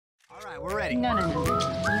right, we're ready. No.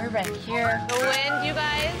 You're right here. The wind, you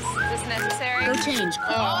guys. Is this necessary? Go change.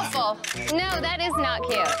 Awful. No, that is not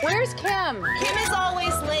cute. Where's Kim? Kim is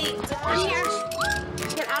always late. Here.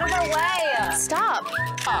 Get out of our way. Stop.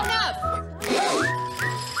 Enough.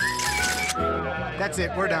 That's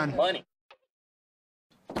it, we're done. Money.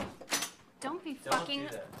 Don't be fucking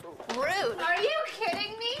rude. Are you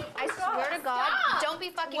kidding me? I swear to God, Stop. don't be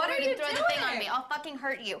fucking What rude are you and throw the thing on doing? me. I'll fucking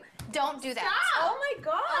hurt you. Don't do that. Stop. Oh my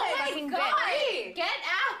God. Oh my Fucking God. bitch. Get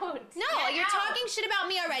out. No, Get you're out. talking shit about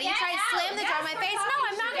me already. Get You tried to out. slam the door in my Yes, face. we're No, I'm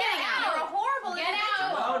talking not shit. getting Get out. You're a horrible Get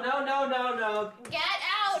individual. out. No. Get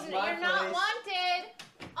out. It's my You're not place. wanted.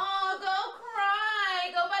 Oh, go cry.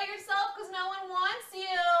 Go by yourself because no one wants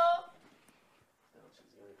you.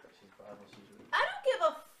 I don't give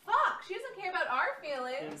a fuck. She doesn't care about our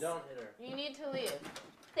feelings. Don't hit her. You need to leave.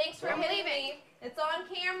 Thanks for hitting me. It's on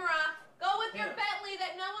camera. Go with your Bentley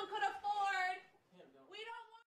that no one could afford.